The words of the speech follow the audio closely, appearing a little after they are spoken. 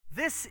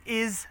This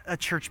is a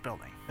church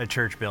building. A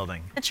church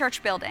building. A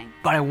church building.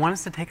 But I want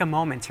us to take a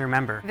moment to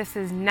remember. This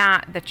is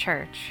not the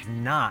church.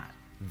 Not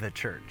the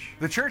church.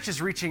 The church is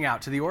reaching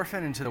out to the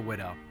orphan and to the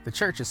widow. The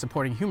church is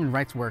supporting human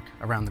rights work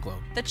around the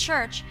globe. The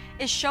church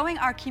is showing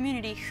our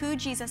community who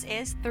Jesus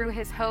is Through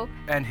his hope.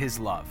 And his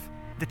love.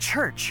 The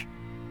church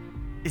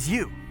is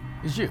you.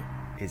 Is you.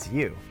 Is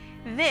you.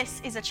 This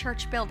is a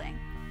church building.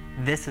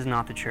 This is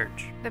not the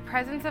church. The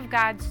presence of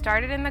God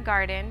started in the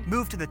garden.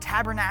 Moved to the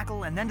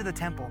tabernacle and then to the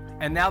temple.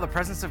 And now the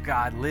presence of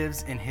God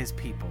lives in his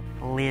people.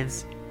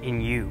 Lives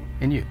in you.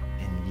 In you.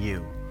 In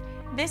you.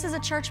 This is a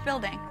church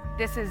building.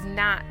 This is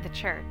not the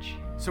church.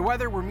 So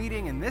whether we're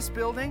meeting in this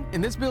building,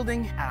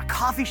 at a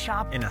coffee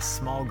shop, In a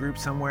small group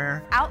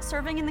somewhere. Out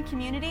serving in the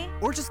community,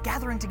 or just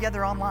gathering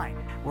together online,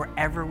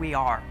 Wherever we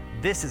are,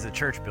 This is a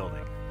church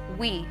building.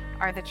 We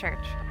are the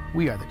church.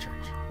 We are the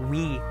church.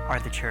 we are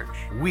the church.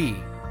 we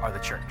are the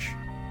church.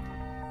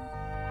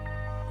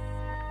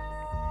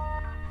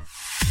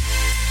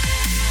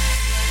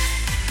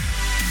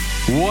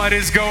 What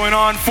is going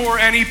on for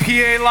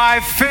NEPA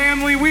Live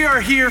family? We are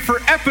here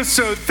for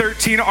episode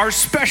 13, our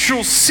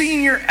special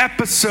senior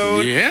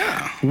episode.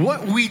 Yeah.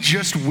 What we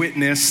just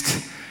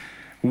witnessed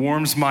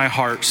warms my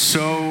heart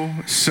so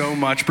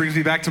much. Brings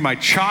me back to my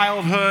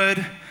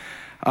childhood.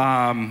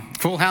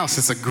 Full House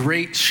is a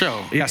great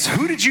show. Yes,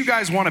 who did you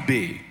guys want to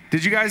be?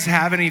 Did you guys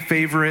have any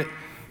favorite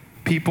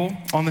people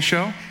on the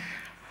show?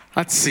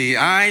 Let's see.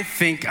 I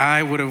think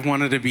I would have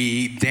wanted to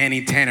be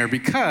Danny Tanner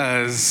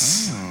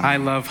because I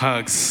love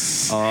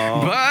hugs.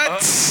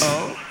 But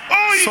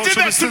Oh, you did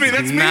that to me.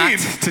 That's not mean.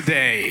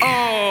 today.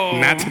 Oh,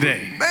 Not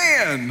today.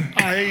 Man.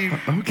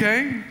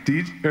 Okay.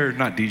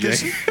 Not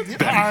DJ.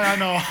 I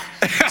know.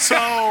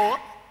 So,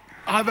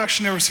 I've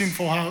actually never seen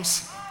Full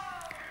House.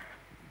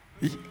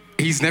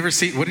 He's never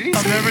seen. What did he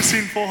I've say? never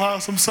seen Full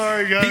House. I'm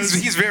sorry, guys.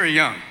 He's very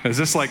young. Is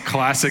this like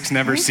classics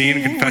never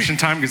seen confession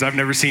time? Because I've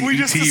never seen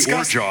E.T.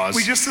 or Jaws.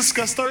 We just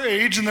discussed our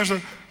age, and there's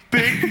a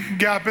big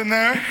gap in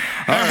there.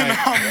 All And,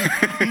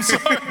 right. I'm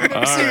sorry. I've never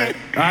All seen right.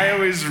 it. I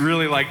always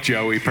really like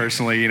Joey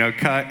personally,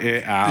 cut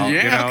it out.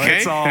 Yeah, okay.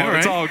 It's all, All right.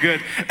 it's all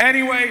good.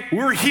 Anyway,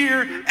 we're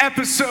here,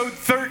 episode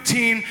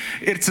 13.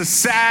 It's a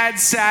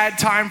sad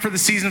time for the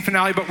season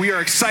finale, but we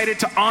are excited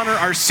to honor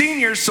our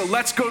seniors, so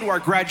let's go to our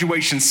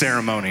graduation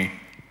ceremony.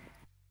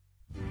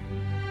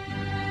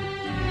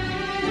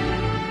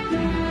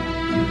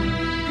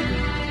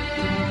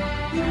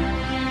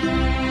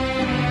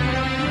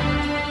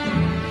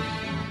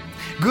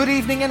 Good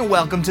evening and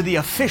welcome to the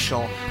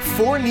official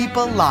For NEPA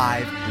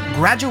Live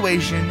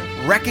Graduation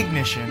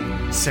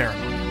Recognition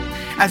Ceremony.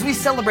 As we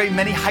celebrate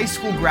many high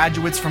school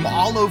graduates from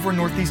all over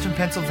northeastern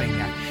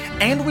Pennsylvania,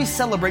 and we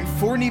celebrate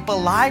For NEPA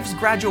Live's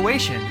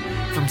graduation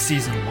from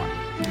season 1.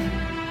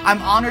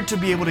 I'm honored to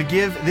be able to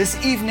give this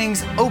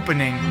evening's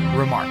opening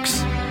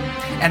remarks.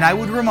 And I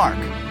would remark,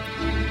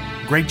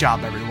 great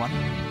job everyone.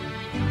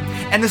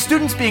 And the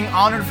students being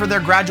honored for their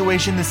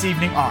graduation this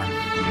evening are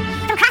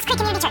From Cross Creek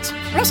Community Church,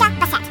 Lucia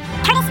Bassett,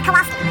 Curtis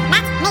Kowalski,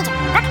 Matt Major,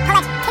 Brooke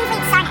Pileggi, Kinsley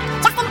Sarnak,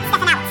 Justin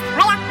Stephanowicz,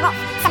 Rhea Wolf,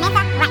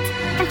 Samantha Wright.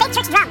 From Faith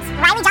Church Drums,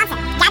 Riley Johnson,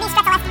 Gabby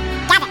Strzelecki,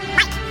 Gavin,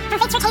 Mike. From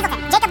Faith Church Hazelton,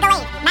 Jacob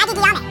Delayed, Maggie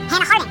Guillaume,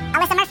 Hannah Hardin,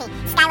 Alyssa Murphy,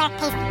 Skylar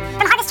Paisley.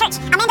 From Harvest Church,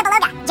 Amanda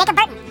Beloga, Jacob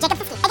Burton, Jacob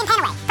Fiske, Megan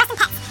Panaway, Preston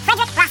Petz,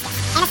 Frederick Roscoe,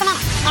 Anna Samana,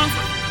 Aaron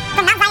Smith.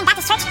 From Mount Zion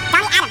Baptist Church,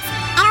 Donnie Adams,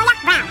 Anolia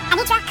Brown,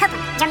 Anitra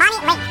Copeland, Germani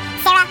Lake,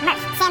 Sarah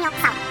Murph, Samuel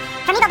Solomon.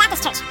 From Eagle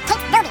Baptist Church,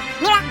 Kate Bilby,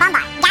 Mira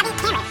Bombard, Gabby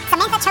Cameron,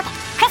 Samantha Chokin,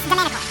 Chris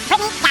Domenico,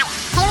 Brittany Dyer,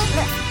 Haley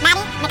Lewis,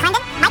 Maddie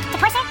McClendon, Mike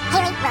DePorser,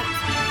 Haley Williams.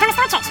 From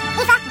Restore Church,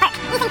 Aoife Burke,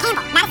 Ethan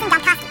Campbell, Madison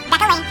Domkowski,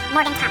 Becca Lane,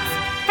 Morgan Thomas.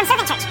 From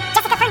Servant Church,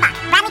 Jessica Fernbach,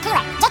 Bradley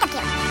Keeler, Jacob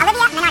Keeler,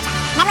 Olivia Menarcha,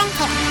 Madeline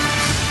Taylor.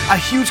 a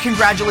huge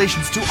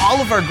congratulations to all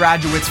of our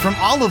graduates from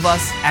all of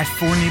us at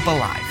For NEPA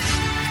Live.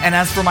 And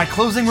as for my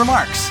closing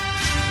remarks,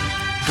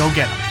 go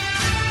get them.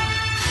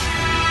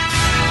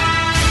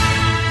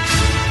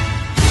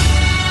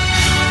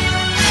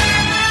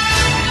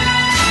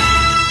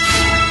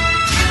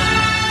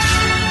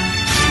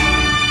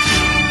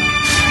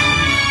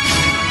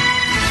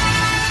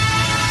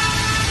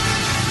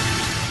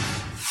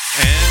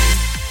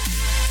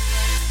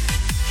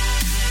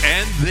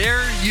 And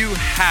there you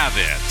have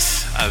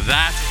it.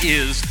 That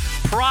is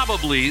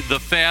probably the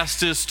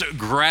fastest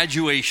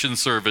graduation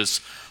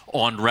service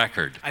on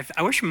record.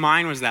 I wish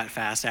mine was that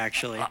fast,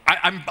 actually.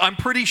 I'm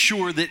pretty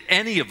sure that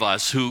any of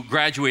us who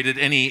graduated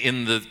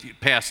in the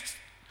past,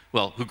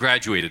 who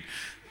graduated,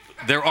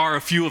 there are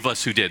a few of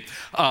us who did,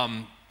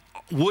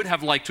 would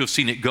have liked to have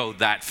seen it go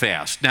that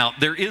fast. Now,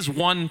 there is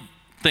one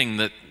thing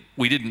that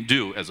we didn't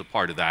do as a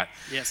part of that.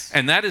 Yes.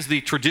 And that is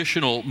the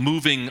traditional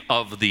moving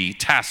of the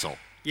tassel.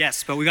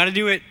 Yes, but we got to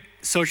do it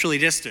socially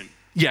distant.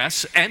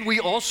 Yes, and we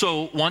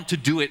also want to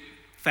do it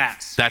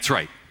fast. That's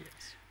right. Yes.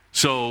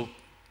 So,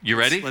 you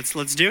ready? Let's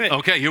do it.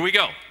 Okay, here we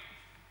go.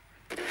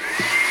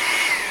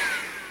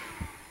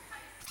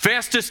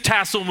 Fastest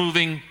tassel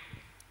moving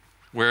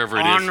wherever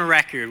it is. On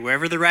record.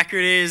 Wherever the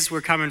record is,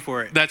 we're coming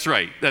for it. That's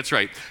right. That's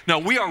right. Now,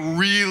 we are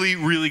really,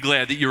 really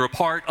glad that you're a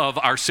part of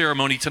our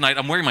ceremony tonight.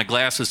 I'm wearing my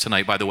glasses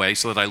tonight, by the way,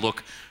 so that I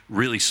look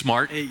really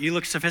smart. You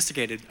look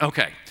sophisticated.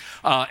 Okay.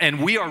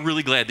 And we are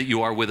really glad that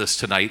you are with us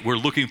tonight. We're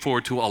looking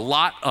forward to a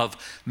lot of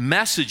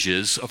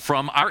messages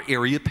from our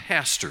area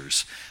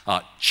pastors,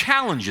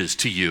 challenges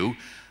to you,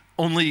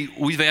 only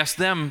we've asked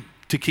them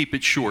to keep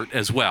it short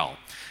as well.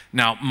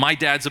 Now, my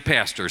dad's a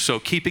pastor, so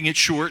keeping it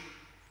short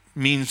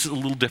means a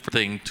little different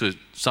thing to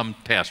some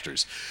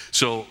pastors.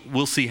 So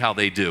we'll see how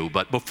they do.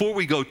 But before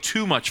we go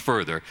too much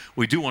further,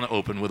 we do want to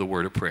open with a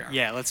word of prayer.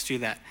 Yeah, let's do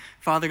that.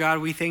 Father God,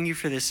 we thank you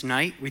for this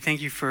night. We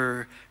thank you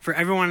for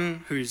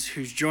everyone who's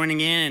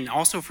joining in, and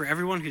also for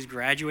everyone who's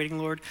graduating,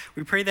 Lord.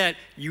 We pray that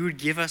you would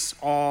give us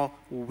all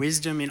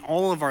wisdom in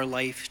all of our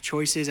life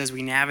choices as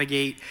we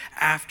navigate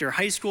after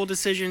high school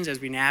decisions,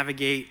 as we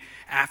navigate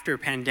after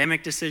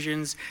pandemic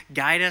decisions.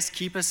 Guide us,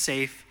 keep us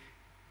safe,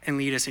 and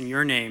lead us in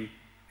your name.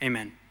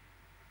 Amen.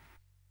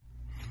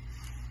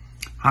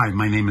 Hi,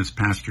 my name is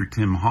Pastor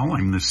Tim Hall.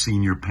 I'm the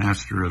senior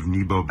pastor of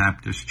Nebo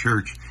Baptist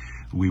Church.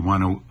 We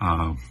want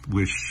to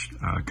wish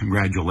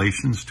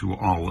congratulations to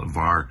all of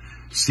our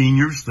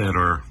seniors that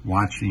are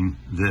watching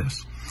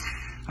this.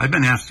 I've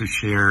been asked to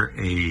share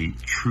a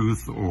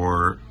truth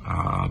or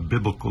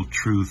biblical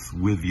truth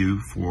with you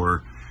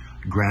for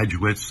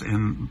graduates,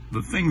 and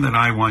the thing that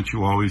I want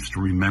you always to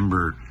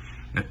remember,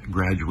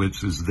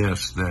 graduates, is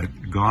this,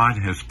 that God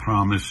has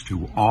promised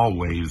to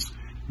always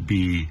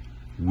be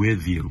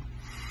with you.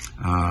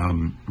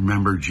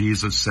 Remember,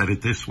 Jesus said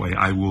it this way,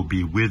 I will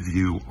be with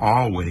you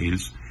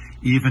always,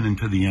 even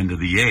into the end of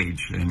the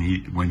age.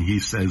 And when he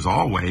says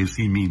always,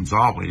 he means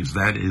always.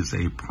 That is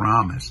a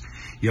promise.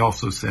 He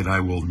also said, I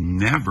will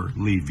never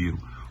leave you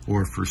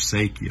or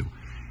forsake you.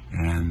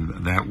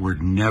 And that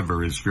word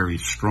never is very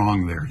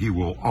strong there. He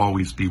will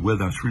always be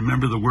with us.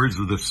 Remember the words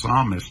of the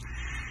psalmist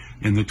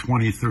in the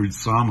 23rd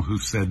Psalm who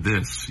said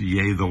this,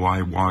 yea, though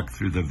I walk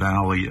through the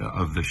valley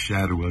of the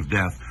shadow of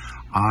death,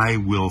 I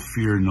will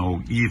fear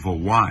no evil.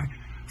 Why?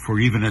 For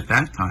even at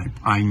that time,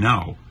 I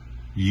know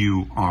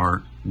you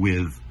are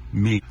with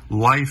me.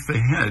 Life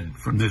ahead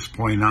from this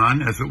point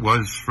on, as it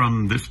was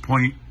from this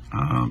point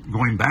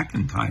going back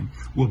in time,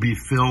 will be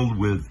filled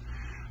with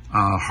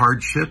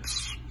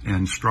hardships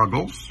and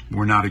struggles.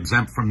 We're not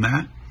exempt from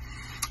that.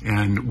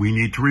 And we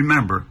need to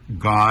remember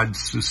God's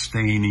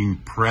sustaining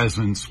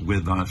presence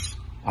with us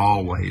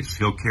always.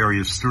 He'll carry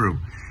us through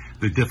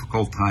the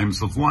difficult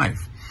times of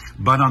life.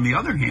 But on the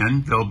other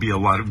hand, there'll be a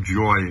lot of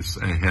joys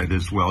ahead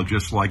as well,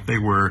 just like they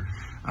were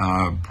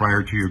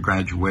prior to your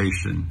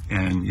graduation.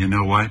 And you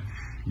know what?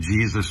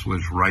 Jesus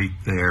was right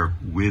there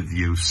with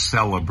you,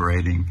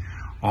 celebrating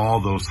all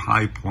those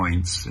high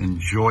points and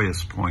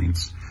joyous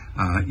points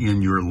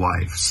in your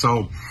life.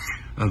 So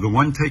the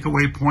one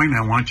takeaway point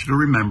I want you to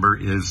remember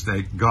is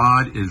that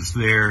God is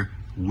there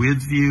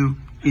with you,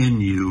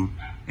 in you,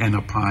 and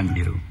upon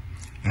you.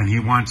 And he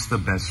wants the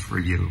best for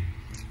you.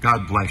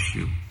 God bless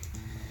you.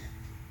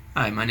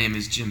 Hi, my name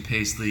is Jim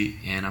Paisley,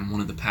 and I'm one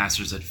of the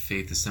pastors at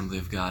Faith Assembly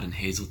of God in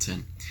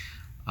Hazleton.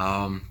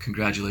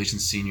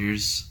 Congratulations,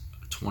 seniors,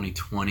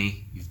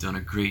 2020. You've done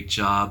a great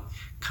job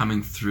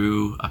coming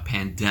through a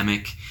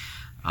pandemic.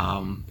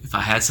 If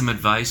I had some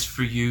advice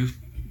for you,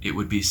 it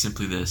would be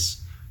simply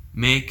this.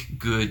 Make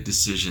good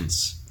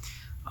decisions.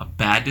 A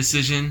bad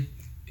decision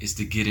is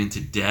to get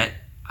into debt.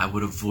 I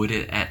would avoid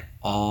it at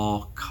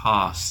all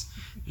costs.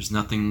 There's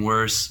nothing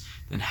worse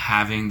than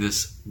having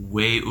this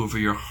weigh over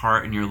your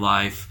heart and your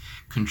life,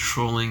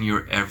 controlling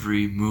your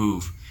every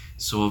move.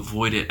 So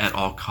avoid it at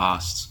all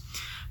costs.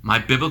 My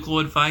biblical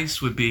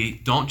advice would be,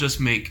 don't just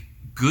make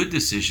good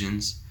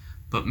decisions,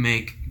 but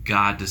make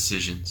God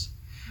decisions.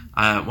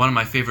 One of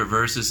my favorite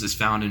verses is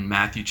found in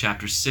Matthew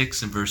chapter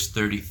 6 and verse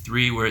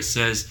 33, where it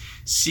says,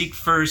 seek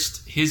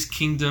first his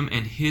kingdom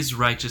and his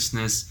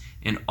righteousness,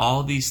 and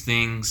all these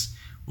things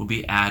will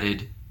be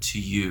added to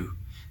you.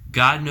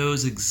 God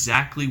knows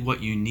exactly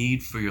what you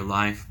need for your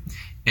life,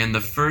 and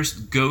the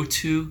first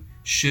go-to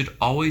should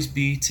always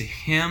be to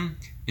him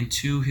and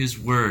to his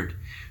word.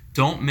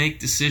 Don't make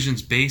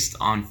decisions based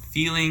on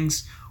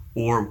feelings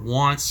or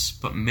wants,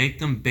 but make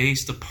them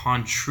based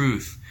upon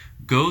truth.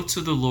 Go to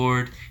the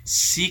Lord,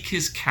 seek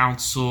his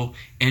counsel,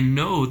 and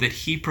know that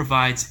he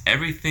provides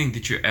everything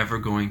that you're ever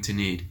going to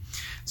need.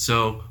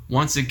 So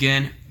once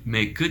again,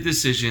 make good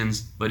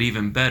decisions, but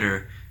even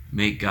better,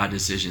 make God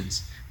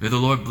decisions. May the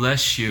Lord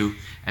bless you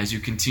as you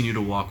continue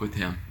to walk with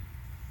him.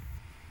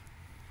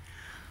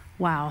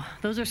 Wow,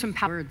 those are some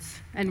powerful words.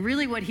 And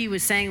really what he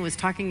was saying was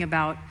talking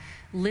about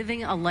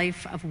living a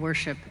life of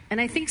worship.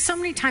 And I think so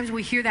many times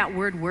we hear that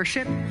word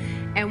worship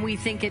and we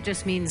think it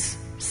just means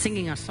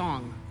singing a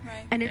song.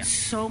 Right. And it's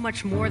so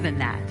much more than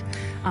that.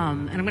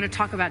 And I'm going to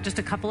talk about just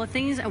a couple of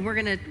things, and we're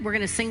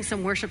going to sing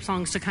some worship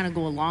songs to kind of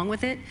go along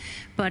with it.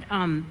 But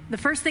the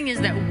first thing is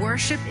that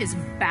worship is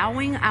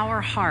bowing our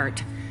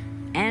heart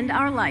and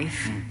our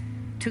life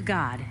to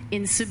God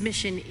in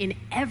submission in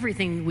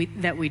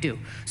everything that we do.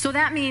 So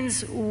that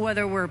means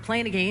whether we're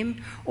playing a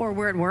game or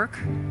we're at work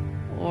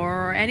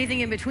or anything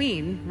in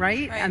between,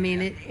 right? I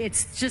mean,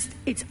 it's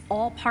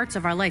all parts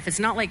of our life. It's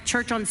not like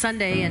church on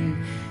Sunday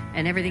and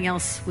everything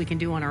else we can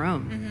do on our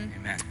own.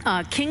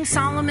 Amen. King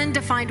Solomon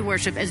defined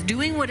worship as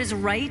doing what is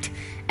right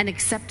and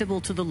acceptable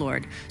to the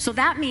Lord. So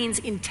that means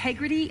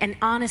integrity and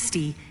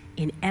honesty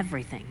in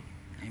everything.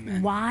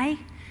 Amen. Why?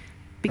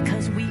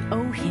 Because we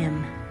owe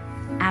him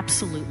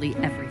absolutely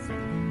everything.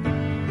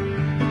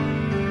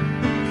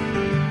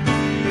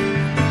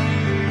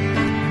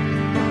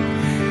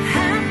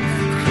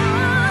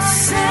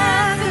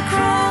 At the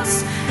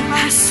cross,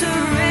 I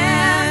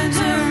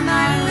surrender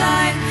my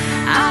life.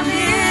 I'm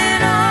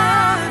in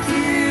awe of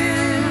you.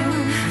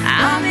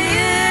 I'm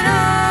in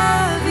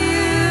awe of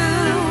you.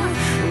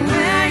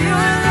 Where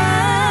your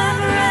love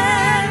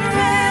ran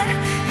red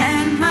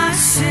and my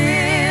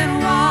sin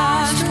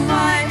washed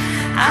white.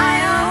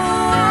 I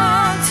owe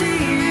all to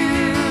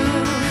you.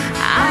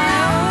 I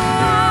owe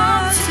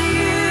all to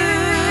you,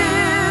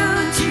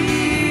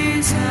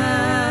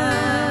 Jesus.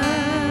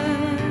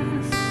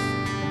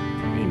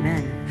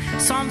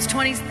 Psalms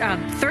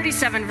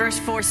 37 verse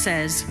 4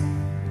 says,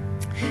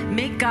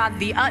 make God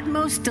the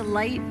utmost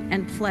delight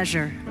and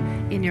pleasure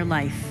in your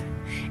life,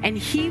 and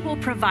he will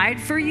provide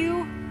for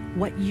you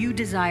what you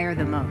desire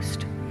the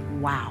most.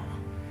 Wow.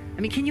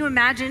 I mean, can you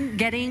imagine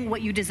getting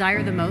what you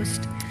desire the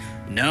most?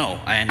 No,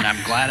 and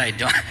I'm glad I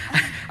don't.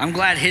 I'm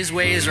glad his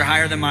ways are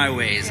higher than my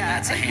ways, and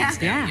that's a hands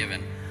down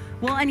given.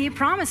 Well, and he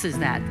promises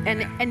that.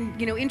 And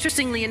you know,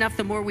 interestingly enough,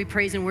 the more we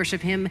praise and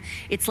worship him,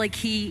 it's like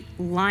he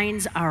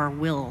lines our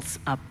wills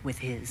up with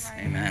his.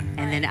 Amen.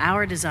 And then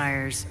our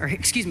desires, or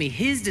excuse me,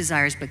 his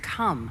desires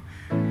become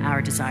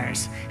our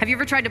desires. Have you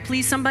ever tried to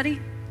please somebody?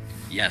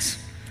 Yes.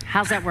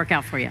 How's that work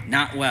out for you?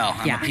 Not well.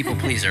 I'm a people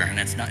pleaser, and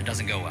it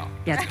doesn't go well.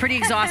 Yeah, it's pretty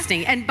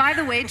exhausting. And by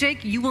the way,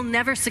 Jake, you will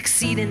never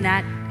succeed in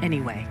that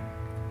anyway.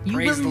 You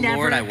Praise will the never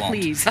Lord, I won't.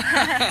 please.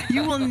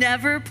 You will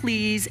never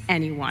please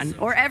anyone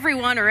or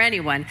everyone or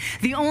anyone.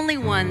 The only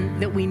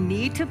one that we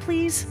need to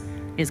please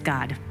is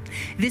God.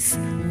 This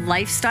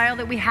lifestyle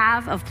that we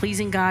have of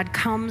pleasing God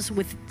comes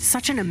with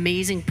such an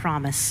amazing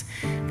promise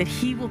that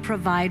he will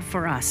provide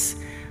for us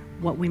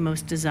what we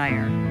most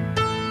desire.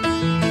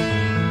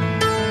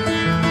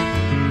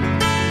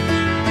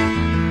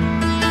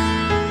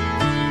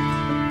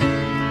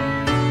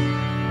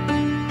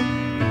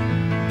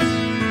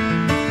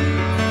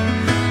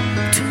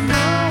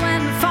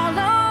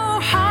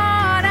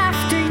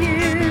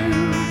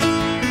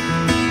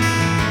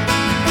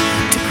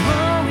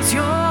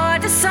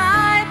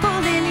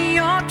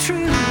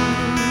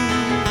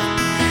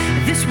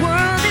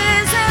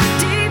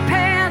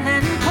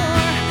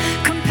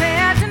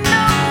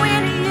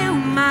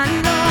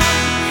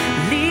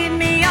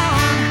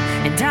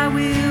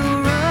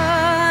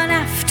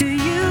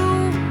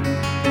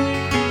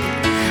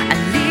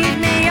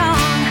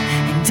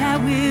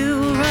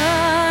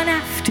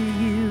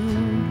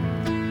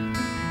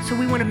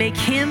 Make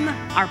him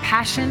our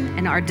passion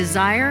and our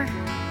desire.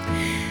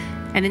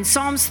 And in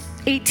Psalms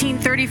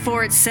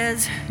 18:34 it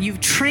says,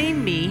 you've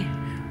trained me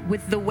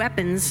with the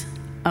weapons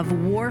of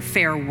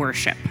warfare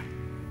worship.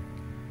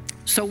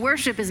 So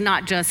worship is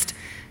not just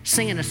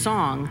singing a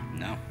song.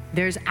 No.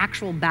 There's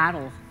actual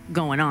battle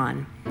going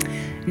on.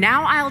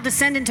 Now I'll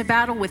descend into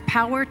battle with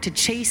power to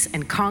chase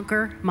and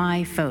conquer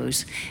my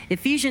foes.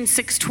 Ephesians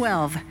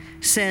 6:12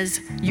 says,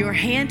 your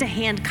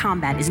hand-to-hand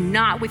combat is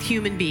not with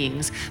human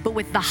beings, but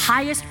with the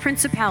highest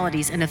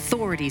principalities and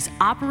authorities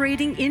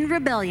operating in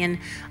rebellion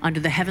under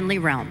the heavenly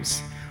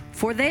realms.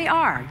 For they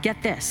are,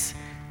 get this,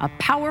 a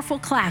powerful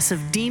class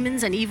of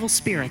demons and evil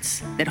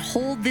spirits that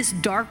hold this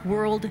dark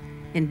world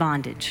in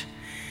bondage,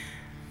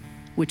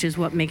 which is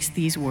what makes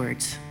these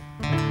words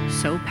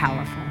so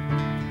powerful.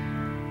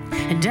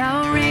 And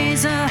I'll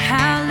raise a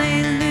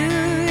hallelujah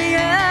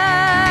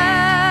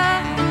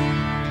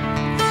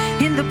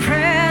in the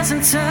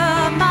presence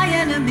of my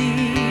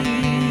enemies.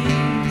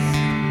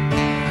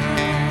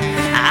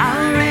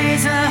 I'll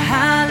raise a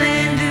hallelujah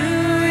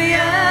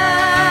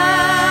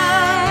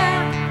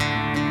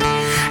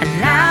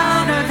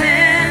louder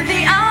than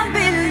the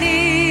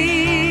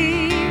unbelief.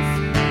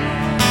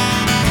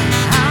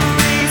 I'll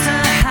raise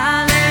a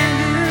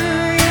hallelujah,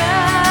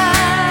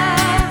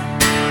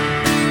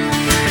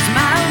 'cause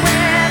my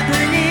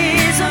weapon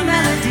is a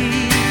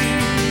melody.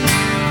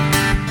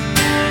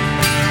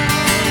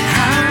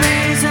 I'll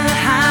raise a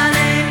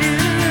hallelujah.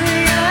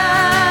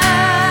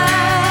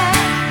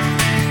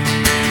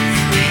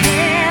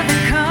 Heaven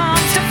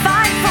comes to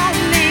fight for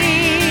me.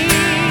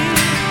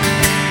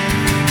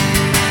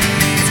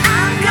 'Cause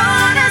I'm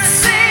gonna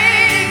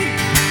sing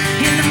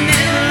in the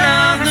middle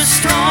of the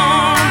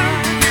storm,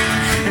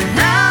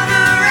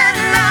 louder and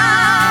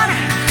louder.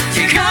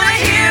 You're gonna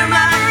hear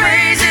my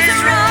praises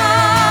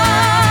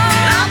roll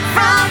up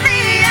from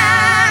the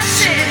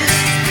ashes.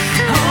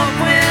 Hope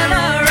will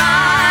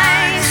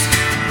arise.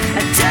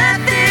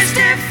 Death is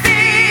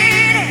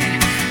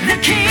defeated. The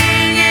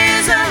King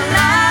is alive.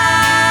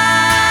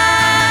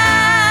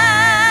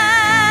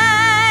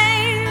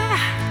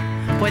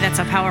 Boy, that's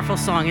a powerful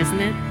song, isn't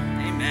it?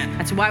 Amen.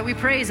 That's why we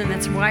praise and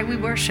that's why we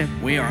worship.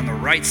 We are on the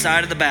right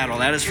side of the battle,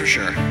 that is for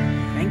sure.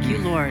 Thank you,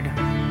 Lord.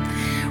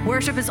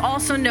 Worship is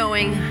also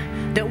knowing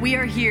that we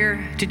are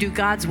here to do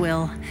God's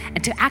will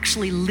and to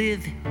actually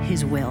live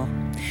his will.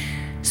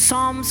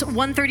 Psalms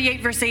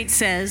 138 verse 8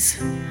 says,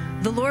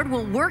 "The Lord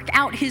will work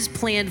out his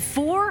plan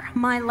for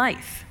my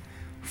life,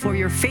 for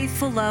your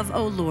faithful love,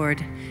 O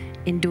Lord,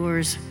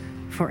 endures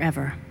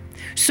forever."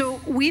 So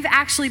we've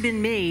actually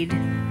been made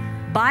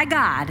by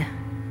God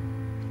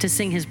to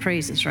sing his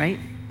praises, right?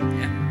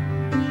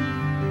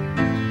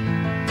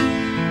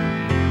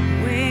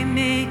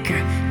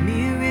 Waymaker,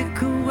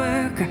 miracle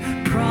worker,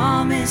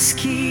 promise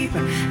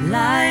keeper,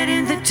 light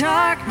in the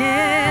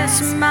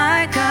darkness,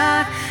 my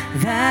God,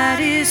 that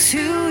is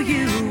who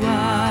you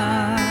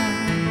are.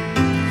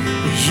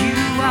 You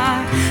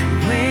are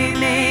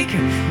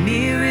waymaker,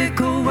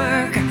 miracle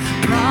worker,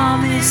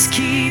 promise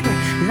keeper,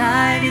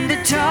 light in the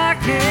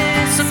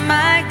darkness,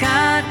 my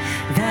God,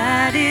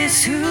 that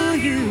is who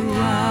you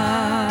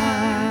are.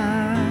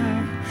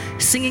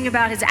 Singing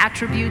about his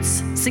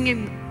attributes,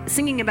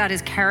 singing about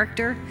his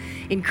character,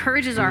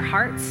 encourages our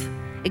hearts,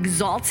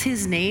 exalts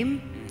his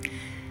name.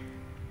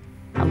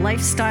 A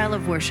lifestyle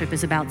of worship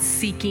is about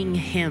seeking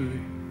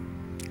him.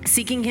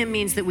 Seeking him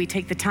means that we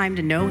take the time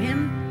to know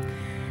him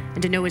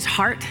and to know his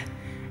heart.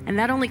 And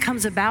that only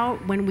comes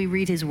about when we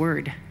read his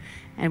word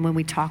and when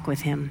we talk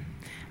with him.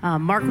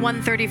 Mark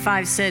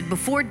 1:35 said,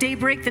 "Before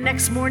daybreak the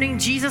next morning,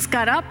 Jesus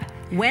got up,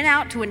 went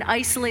out to an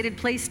isolated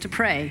place to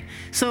pray."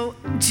 So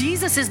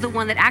Jesus is the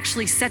one that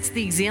actually sets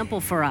the example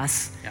for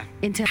us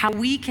into how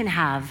we can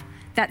have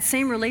that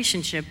same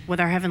relationship with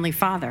our Heavenly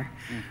Father.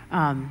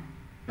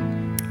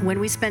 When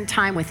we spend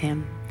time with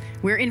him,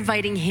 we're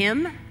inviting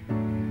him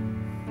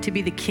to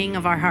be the king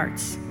of our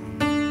hearts.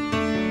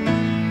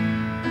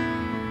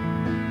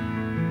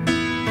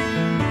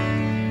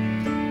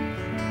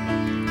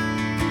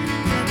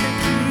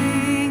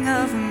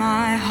 Of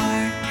my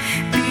heart,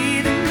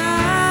 be the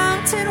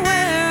mountain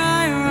where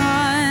I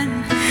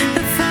run,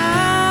 the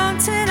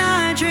fountain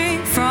I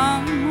drink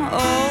from.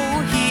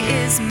 Oh, he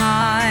is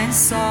my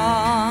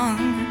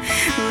song.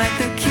 Let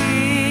the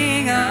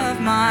king of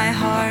my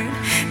heart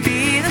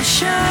be the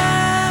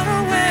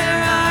shelter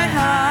where I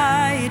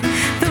hide,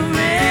 the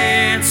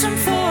ransom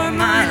for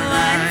my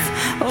life.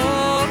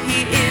 Oh,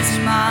 he is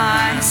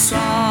my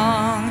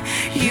song.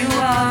 You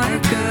are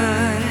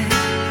good,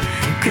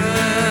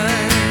 good.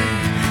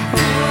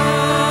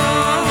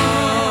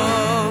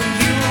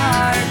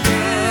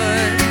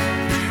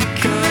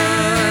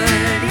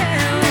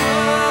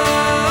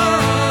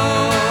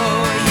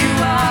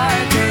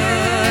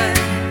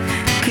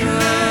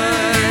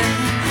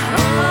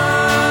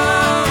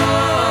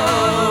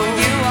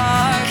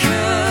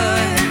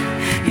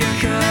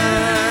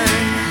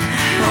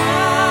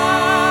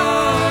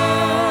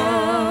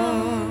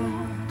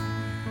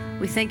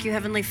 Thank you,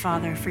 Heavenly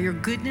Father, for your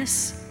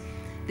goodness,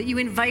 that you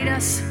invite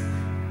us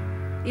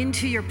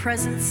into your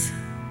presence.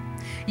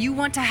 You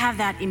want to have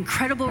that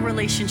incredible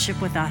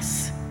relationship with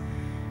us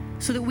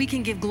so that we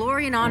can give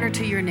glory and honor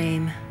to your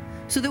name,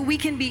 so that we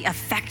can be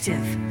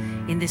effective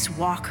in this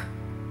walk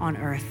on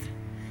earth.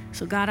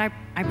 So God, I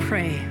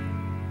pray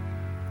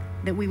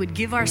that we would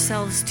give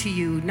ourselves to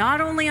you, not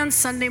only on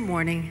Sunday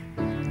morning,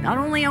 not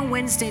only on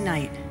Wednesday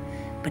night,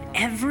 but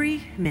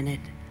every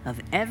minute of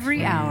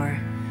every hour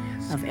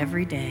of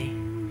every day.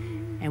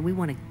 And we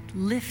want to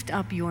lift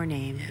up your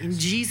name. In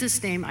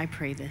Jesus' name, I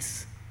pray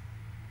this.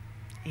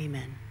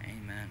 Amen.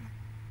 Amen.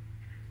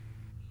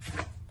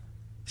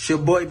 It's your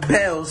boy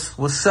Bells.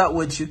 What's up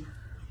with you?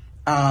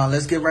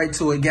 Let's get right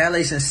to it.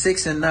 Galatians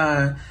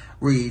 6:9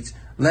 reads,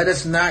 "Let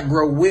us not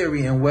grow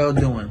weary in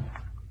well-doing,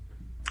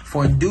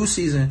 for in due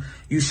season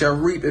you shall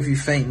reap if you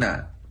faint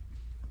not."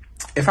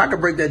 If I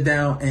could break that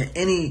down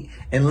in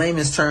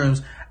layman's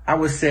terms, I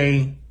would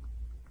say,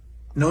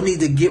 no need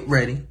to get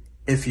ready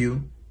if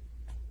you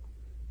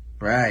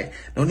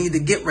no need to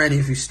get ready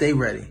if you stay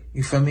ready.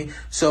 You feel me?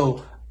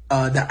 So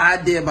the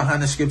idea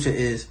behind the scripture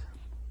is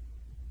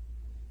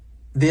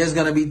there's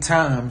going to be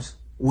times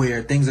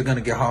where things are going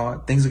to get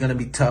hard. Things are going to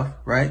be tough,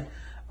 right?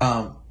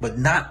 But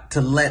not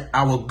to let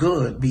our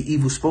good be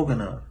evil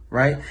spoken of,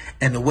 right?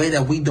 And the way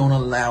that we don't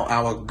allow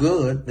our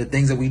good, the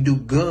things that we do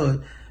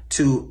good,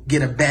 to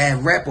get a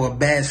bad rep or a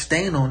bad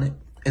stain on it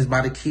is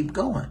by to keep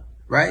going,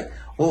 right?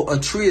 Or a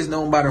tree is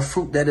known by the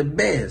fruit that it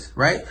bears,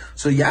 right?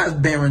 So y'all's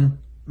bearing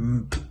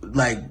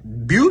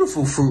like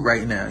beautiful fruit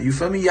right now. You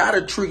feel me? Y'all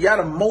the tree, y'all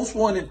the most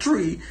wanted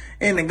tree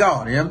in the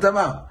garden. You know what I'm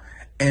talking about?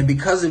 And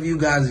because of you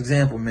guys'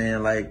 example,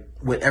 man, like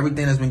with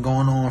everything that's been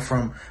going on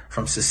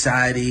from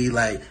society,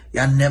 like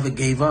y'all never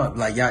gave up.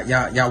 Like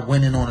y'all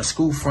winning on a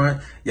school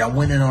front, y'all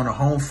winning on a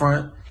home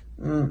front.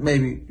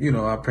 Maybe,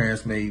 our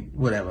parents made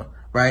whatever,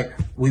 right?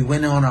 We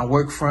winning on our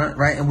work front,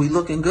 right? And we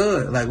looking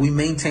good. Like we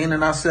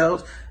maintaining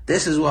ourselves.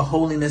 This is what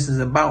holiness is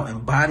about,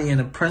 embodying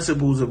the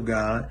principles of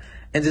God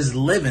and just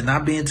living,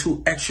 not being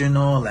too extra and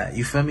all that.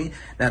 You feel me?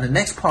 Now, the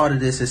next part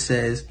of this, it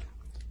says,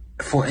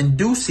 "For in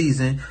due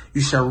season, you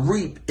shall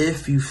reap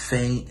if you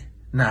faint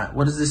not."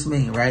 What does this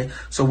mean, right?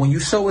 So when you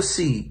sow a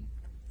seed,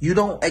 You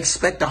don't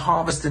expect a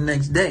harvest the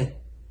next day,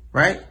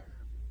 right?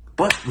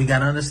 But we got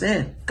to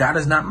understand, God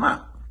is not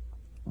mocked.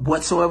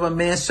 Whatsoever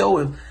man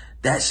soweth,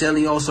 that shall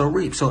he also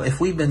reap. So if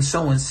we've been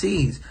sowing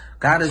seeds,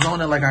 God is on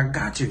it like, I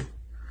got you.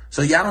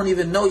 So y'all don't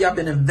even know y'all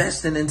been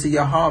investing into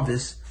your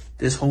harvest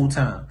this whole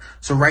time.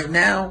 So right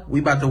now,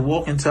 we about to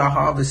walk into our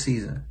harvest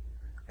season.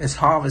 It's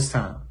harvest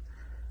time.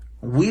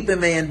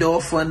 Weeping may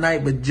endure for a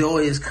night, but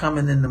joy is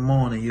coming in the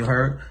morning. You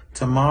heard?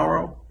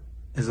 Tomorrow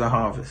is a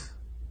harvest.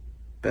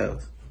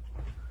 Bells.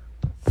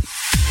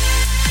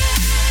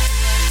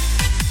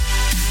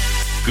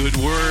 Good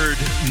word.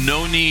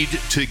 No need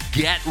to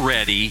get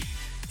ready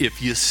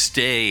if you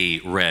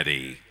stay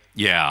ready.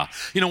 Yeah.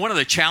 You know, one of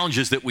the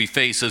challenges that we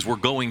face as we're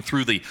going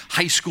through the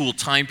high school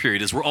time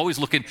period is we're always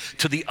looking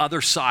to the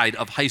other side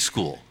of high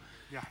school.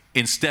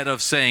 Instead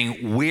of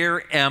saying,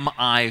 where am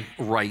I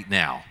right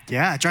now?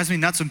 Yeah, it drives me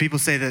nuts when people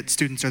say that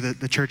students are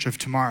the church of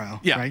tomorrow,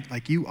 right?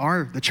 Like, you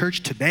are the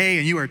church today,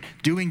 and you are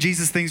doing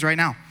Jesus things right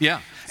now.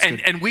 Yeah,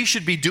 and we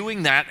should be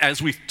doing that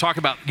as we talk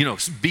about, you know,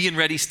 being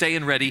ready,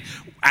 staying ready,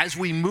 as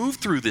we move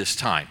through this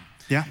time.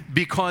 Yeah.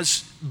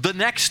 Because the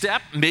next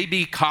step may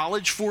be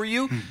college for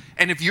you,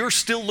 and if you're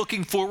still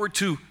looking forward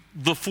to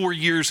the 4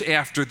 years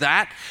after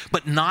that,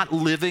 but not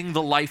living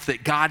the life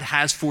that God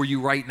has for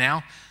you right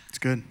now, it's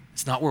good.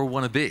 It's not where we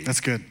want to be.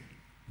 That's good.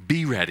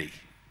 Be ready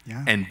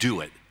and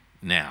do it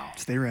now.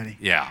 Stay ready.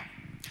 Yeah.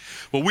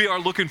 Well, we are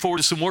looking forward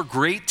to some more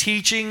great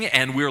teaching,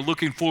 and we are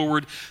looking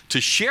forward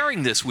to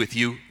sharing this with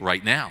you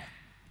right now.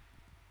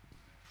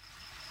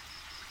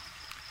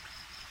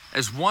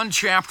 As one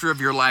chapter of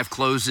your life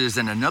closes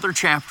and another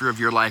chapter of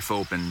your life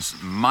opens,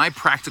 my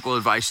practical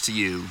advice to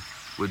you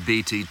would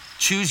be to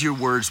choose your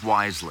words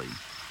wisely.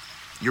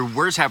 Your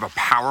words have a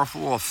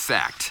powerful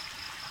effect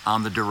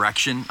on the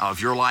direction of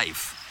your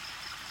life.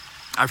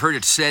 I've heard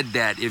it said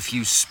that if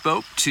you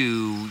spoke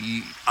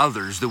to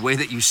others the way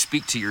that you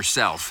speak to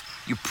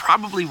yourself, you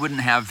probably wouldn't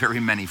have very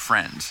many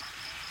friends.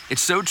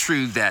 It's so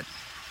true that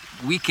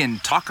we can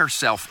talk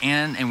ourselves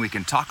in and we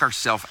can talk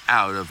ourselves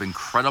out of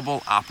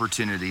incredible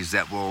opportunities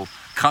that will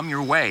come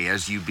your way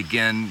as you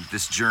begin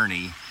this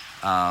journey.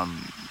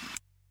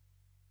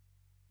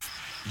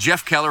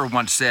 Jeff Keller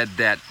once said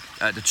that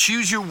to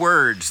choose your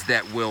words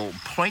that will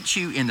point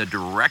you in the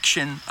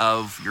direction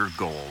of your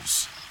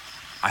goals.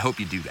 I hope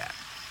you do that.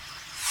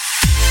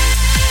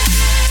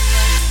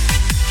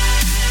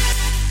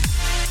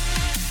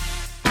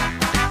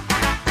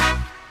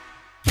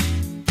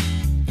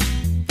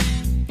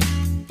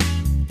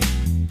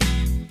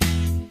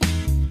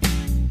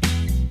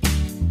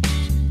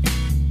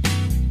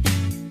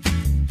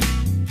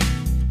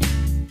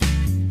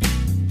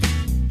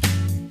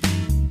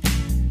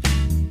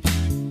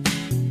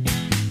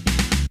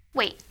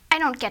 Wait, I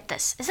don't get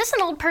this. Is this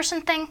an old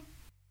person thing?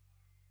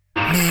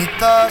 Meet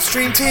the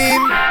stream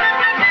team.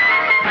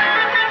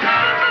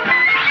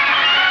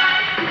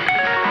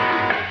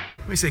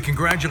 Let me say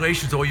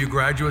congratulations to all you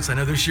graduates. I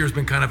know this year's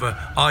been kind of an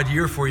odd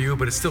year for you,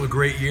 but it's still a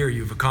great year.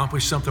 You've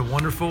accomplished something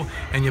wonderful,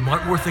 and you have a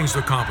lot more things to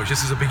accomplish.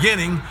 This is a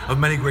beginning of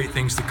many great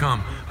things to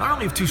come. I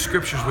only have 2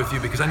 scriptures with you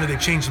because I know they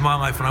changed my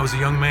life when I was a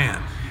young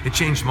man. It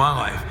changed my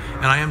life,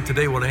 and I am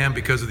today what I am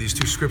because of these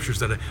 2 scriptures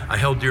that I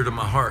held dear to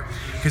my heart.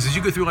 Because as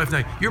you go through life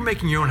now, you're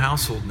making your own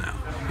household now.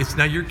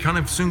 Now you're kind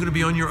of soon going to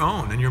be on your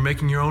own, and you're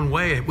making your own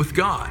way with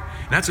God.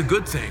 And that's a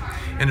good thing.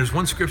 And there's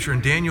one scripture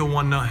in Daniel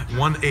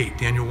 1:8.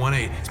 Daniel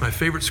 1:8. It's my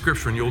favorite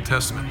scripture in the Old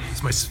Testament.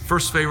 It's my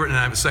first favorite, and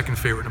I have a second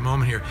favorite in a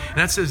moment here. And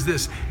that says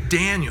this: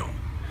 Daniel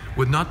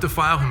would not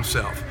defile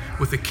himself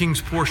with the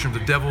king's portion of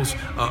the devil's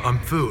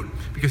food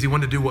because he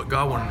wanted to do what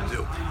God wanted to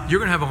do. You're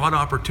going to have a lot of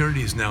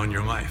opportunities now in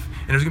your life.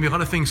 And there's going to be a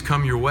lot of things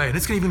come your way. And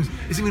it's even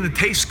going to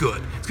taste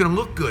good. It's going to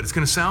look good. It's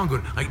going to sound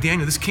good. Like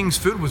Daniel, this king's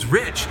food was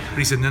rich. But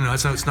he said, no,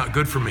 it's not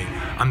good for me.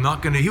 I'm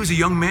not going to. He was a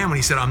young man when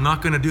he said, I'm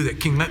not going to do that.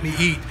 King, let me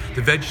eat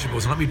the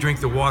vegetables and let me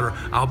drink the water.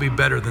 I'll be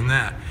better than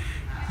that.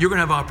 You're going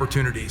to have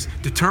opportunities.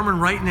 Determine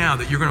right now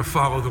that you're going to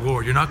follow the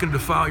Lord. You're not going to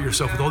defile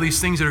yourself with all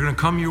these things that are going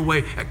to come your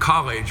way at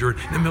college or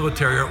in the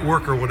military or at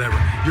work or whatever.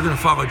 You're going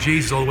to follow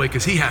Jesus all the way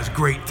because he has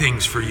great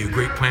things for you,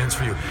 great plans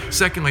for you.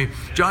 Secondly,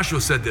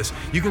 Joshua said this: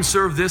 you can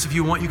serve this if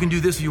you want, you can do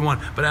this if you want,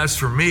 but as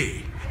for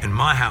me and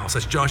my house,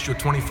 that's Joshua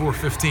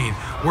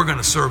 24:15, we're going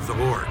to serve the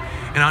Lord.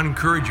 And I'd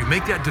encourage you,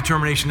 make that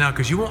determination now,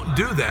 because you won't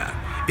do that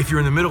if you're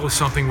in the middle of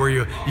something where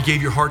you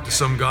gave your heart to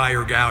some guy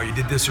or gal, you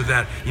did this or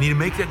that. You need to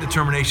make that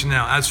determination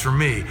now. As for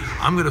me,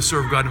 I'm going to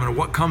serve God no matter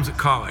what comes at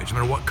college, no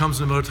matter what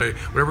comes in the military,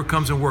 whatever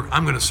comes in work,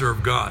 I'm going to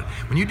serve God.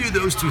 When you do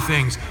those 2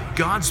 things,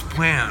 God's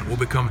plan will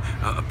become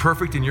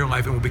perfect in your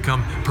life and will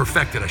become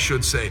perfected, I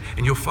should say,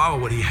 and you'll follow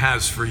what he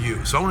has for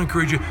you. So I want to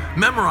encourage you,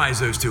 memorize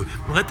those 2.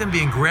 Let them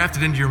be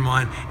engrafted into your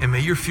mind, and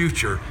may your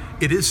future,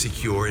 it is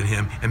secure in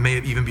him, and may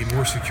it even be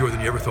more secure than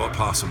you ever thought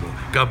possible.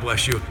 God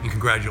bless you, and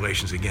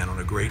congratulations again on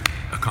a great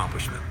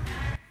accomplishment.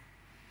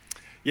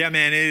 Yeah,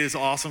 man, it is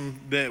awesome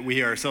that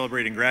we are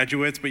celebrating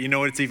graduates, but you know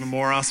what's even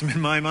more awesome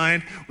in my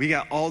mind? We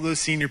got all those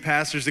senior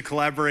pastors to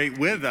collaborate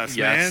with us,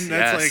 man.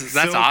 That's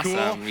that's so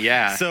awesome. Cool.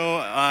 Yeah.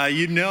 So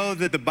you know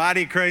that the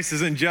body of Christ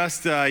isn't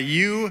just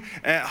you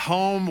at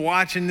home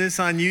watching this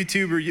on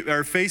YouTube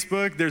or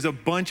Facebook. There's a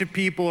bunch of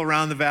people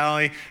around the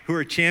valley who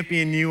are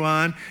championing you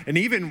on. And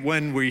even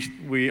when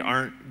we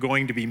aren't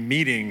going to be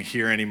meeting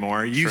here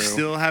anymore, you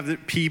still have the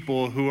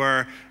people who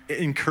are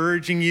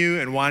encouraging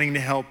you and wanting to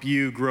help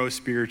you grow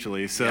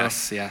spiritually. So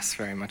yes,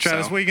 very much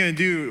Travis, so. what are you going to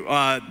do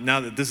now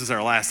that this is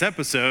our last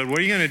episode? What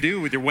are you going to do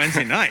with your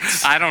Wednesday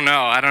nights? I don't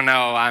know.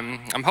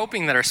 I'm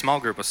hoping that our small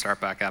group will start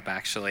back up,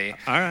 actually.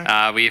 All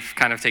right. We've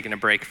kind of taken a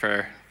break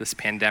for this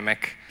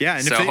pandemic. Yeah,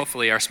 and so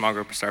hopefully our small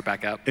group will start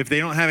back up. If they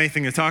don't have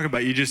anything to talk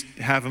about, you just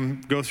have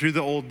them go through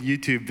the old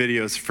YouTube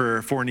videos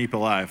for NEPA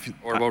Live.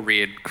 Or we'll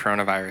read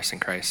Coronavirus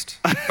in Christ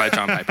by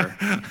John Piper.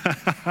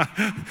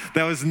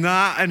 That was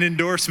not an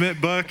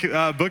endorsement book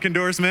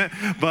endorsement,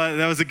 but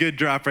that was a good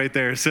drop right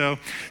there. So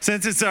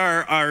since it's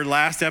our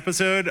last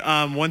episode,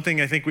 one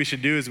thing I think we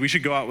should do is we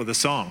should go out with a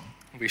song.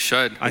 We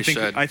should. I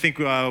think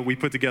we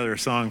put together a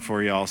song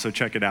for y'all, so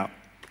check it out.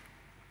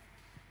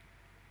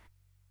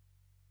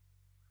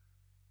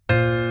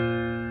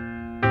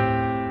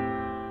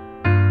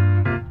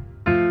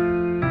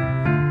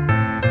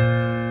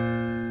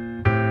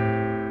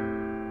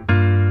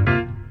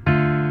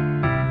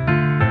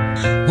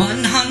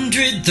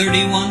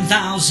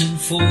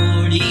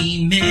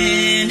 $131,040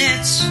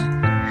 minutes.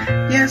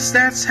 Yes,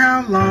 that's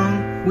how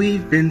long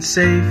we've been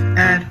safe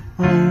at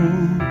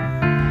home.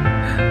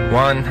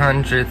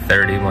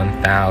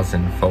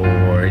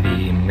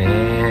 131,040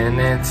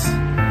 minutes.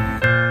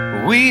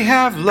 We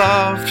have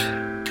loved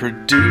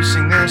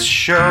producing this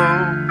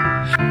show.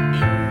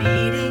 In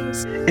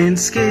meetings, in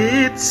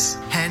skits,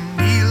 and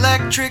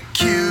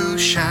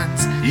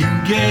electrocutions,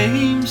 in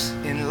games,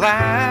 in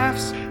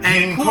laughs,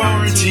 and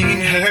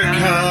quarantine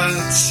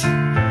haircuts.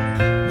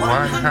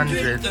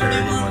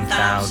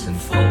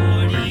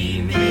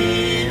 131,040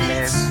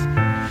 minutes.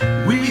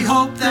 We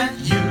hope that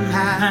you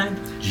had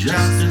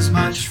just as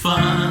much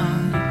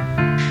fun.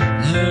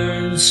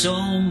 Learned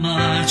so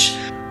much.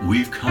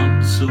 We've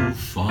come so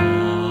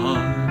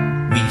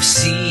far. We've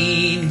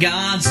seen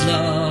God's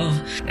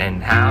love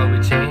and how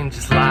it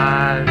changes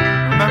lives.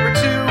 Remember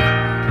to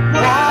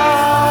wash.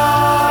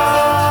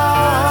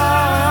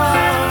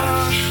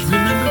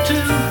 Remember to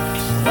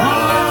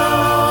wash.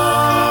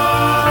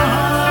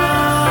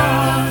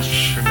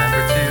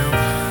 Remember to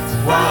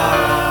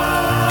wash.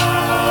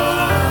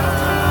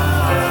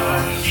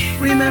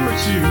 Remember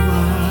to wash.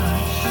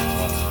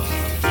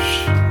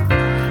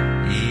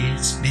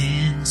 It's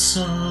been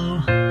so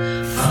fun.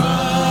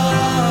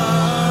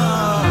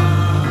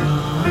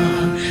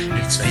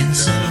 It's been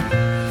so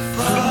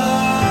fun.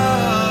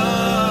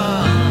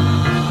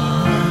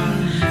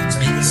 It's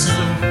been so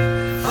fun.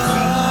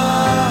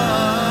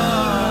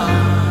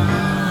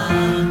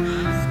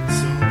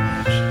 So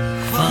much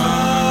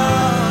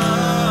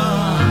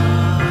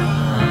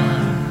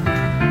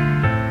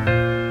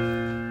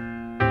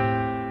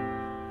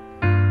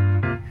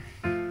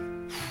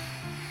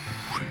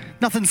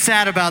Nothing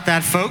sad about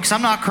that, folks.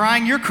 I'm not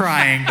crying, you're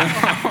crying.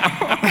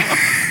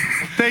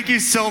 Thank you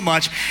so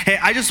much. Hey,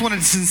 I just wanted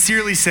to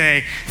sincerely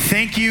say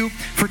thank you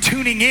for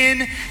tuning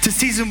in to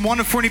season 1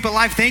 of For NEPA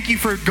Live. Thank you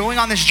for going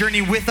on this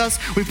journey with us.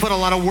 We've put a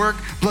lot of work,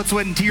 blood,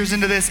 sweat, and tears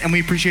into this, and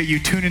we appreciate you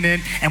tuning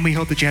in, and we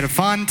hope that you had a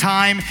fun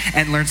time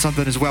and learned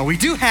something as well. We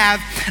do have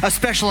a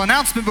special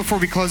announcement before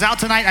we close out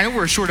tonight. I know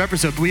we're a short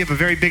episode, but we have a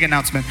very big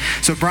announcement.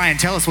 So Brian,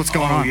 tell us what's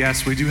going on. Oh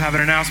yes, we do have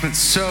an announcement.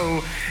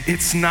 So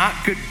it's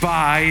not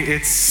goodbye,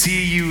 it's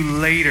see you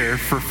later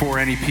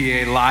for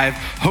NEPA Live.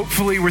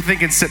 Hopefully we're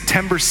thinking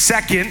September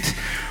 2nd,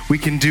 we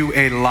can do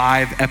a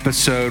live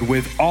episode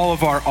with all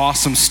of our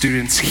awesome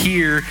students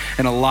here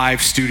in a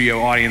live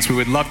studio audience. We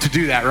would love to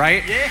do that,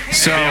 right? Yeah.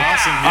 So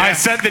Awesome, yeah. I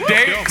said the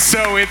date,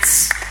 so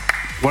it's,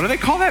 what do they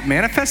call that?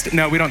 Manifest?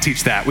 No, we don't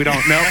teach that. We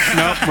don't, nope,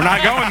 we're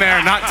not going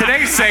there. Not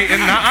today, Satan,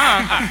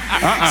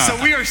 So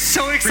we are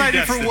so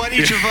excited for what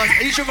each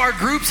of our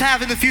groups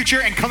have in the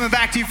future and coming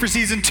back to you for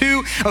season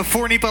 2 of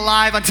For NEPA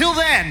Live. Until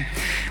then,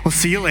 we'll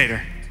see you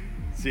later.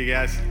 See you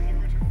guys.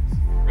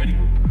 Ready?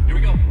 Here we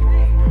go.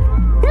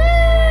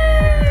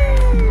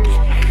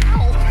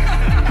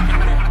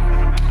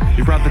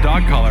 You brought the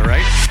dog collar,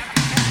 right?